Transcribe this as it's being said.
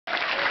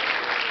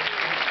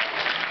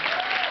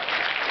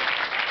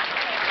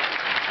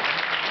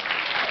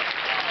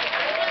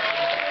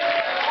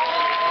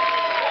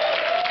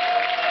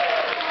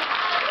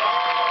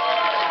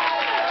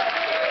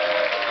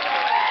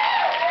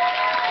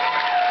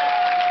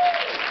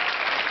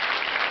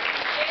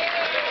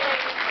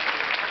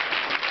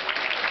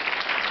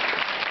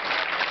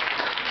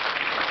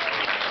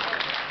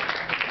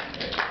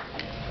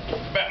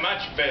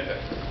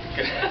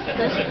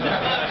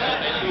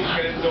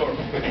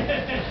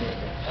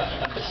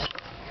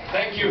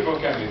Thank you for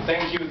coming.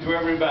 Thank you to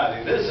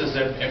everybody. This is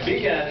a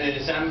big,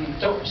 I'm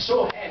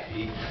so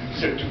happy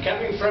to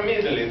coming from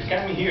Italy, to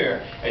come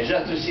here and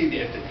just to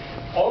see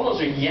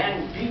almost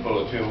young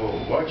people to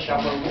watch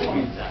our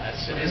movies.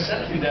 It's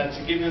something that's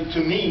given to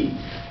me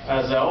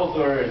as an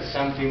author,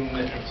 something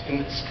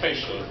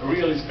special,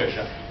 really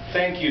special.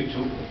 Thank you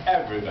to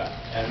everybody.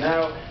 And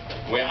now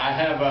I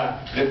have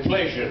the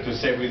pleasure to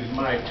say with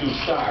my 2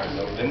 stars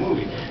of the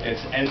movie,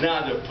 it's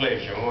another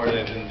pleasure more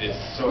than this.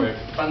 So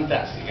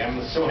fantastic. I'm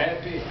so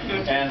happy,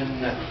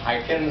 and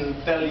I can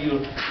tell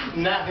you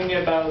nothing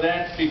about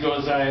that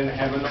because I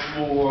have no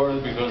more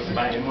words, because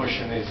my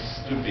emotion is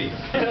too big.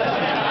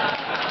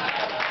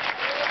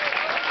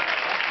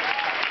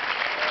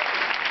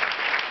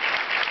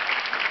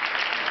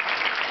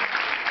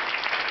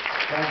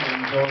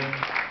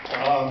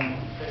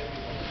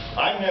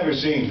 I've never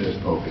seen this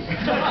movie.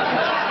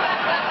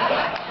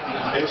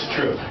 It's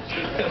true.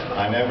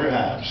 I never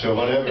have. So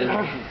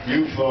whatever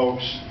you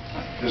folks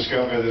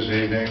discover this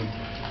evening,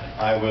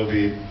 I will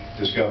be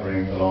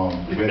discovering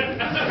along with you.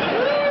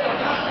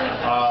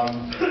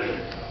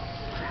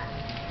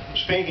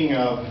 Speaking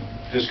of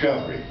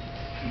discovery,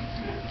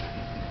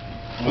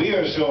 we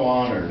are so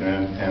honored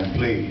and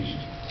pleased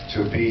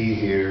to be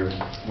here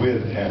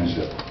with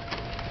Enzo.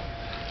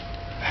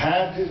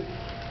 Had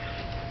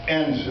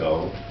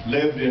Enzo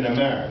lived in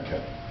America,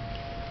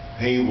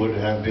 he would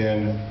have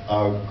been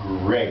a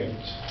great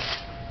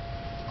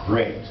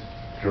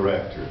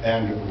director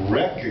and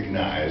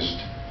recognized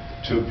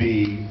to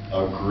be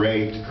a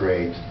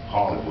great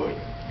Hollywood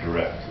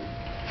director.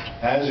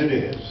 As it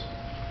is,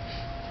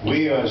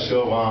 we are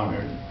so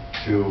honored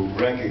to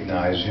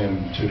recognize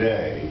him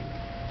today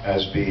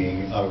as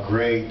being a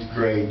great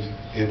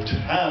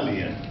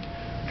Italian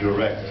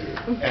director.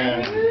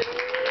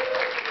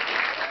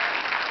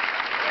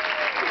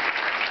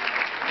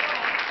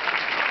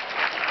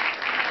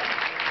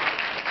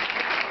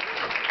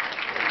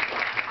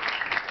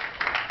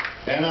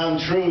 And I'm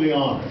truly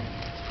honored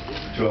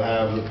to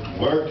have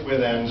worked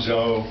with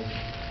Enzo,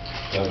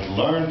 to have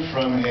learned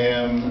from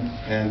him,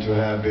 and to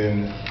have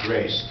been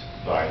graced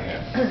by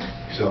him.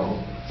 So,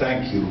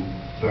 thank you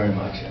very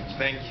much, Enzo.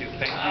 Thank you.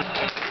 Thank you.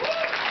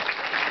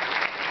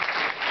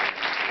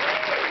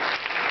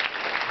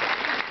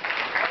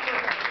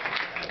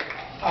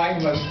 I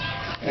must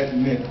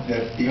admit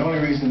that the only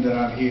reason that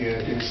I'm here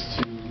is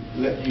to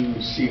let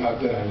you see how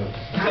good I look.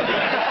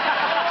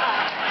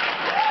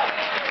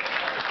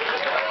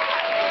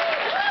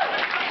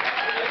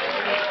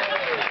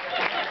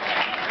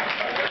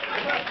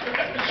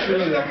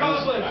 Surely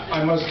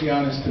I must be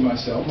honest to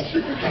myself. So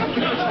you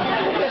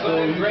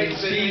can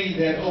see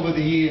that over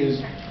the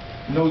years,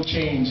 no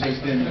change has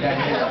been that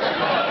much.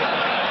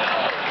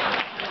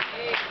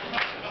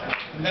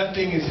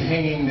 Nothing is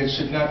hanging that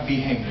should not be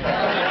hanging.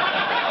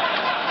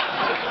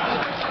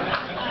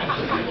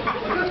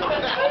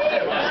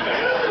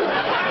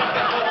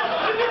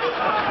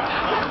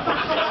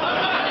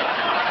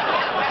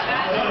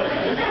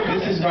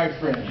 This is my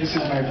friend. This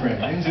is my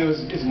friend. Enzo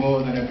is more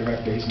than a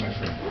director. He's my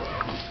friend.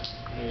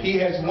 He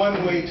has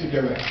one way to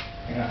direct,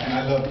 and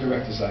I love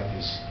directors like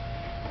this.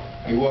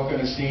 I walk on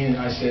a scene and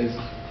I said,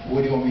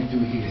 "What do you want me to do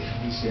here?"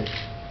 And he said,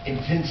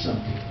 "Invent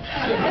something."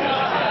 I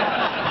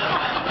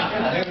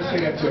never say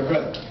that to a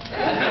brother.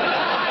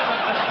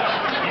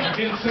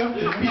 Invent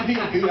something. What do you think,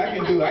 dude? I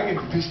can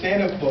do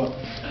stand up for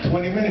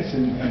 20 minutes,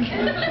 and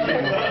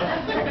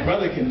a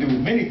brother can do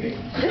many things.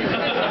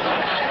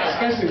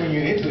 Especially when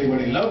you're in Italy, where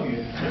they love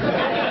you.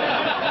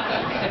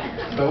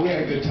 But we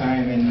had a good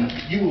time, and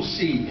you will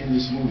see in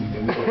this movie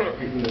that we had a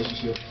great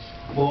relationship.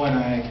 Bo and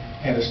I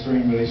had a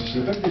strained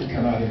relationship, but it didn't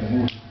come out in the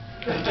movie.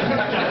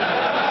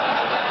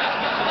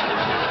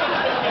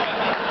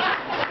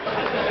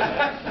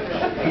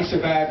 He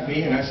survived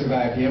me, and I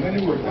survived him, and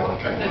it worked out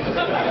okay.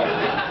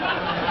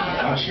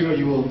 I'm sure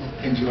you will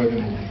enjoy the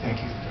movie.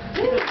 Thank you.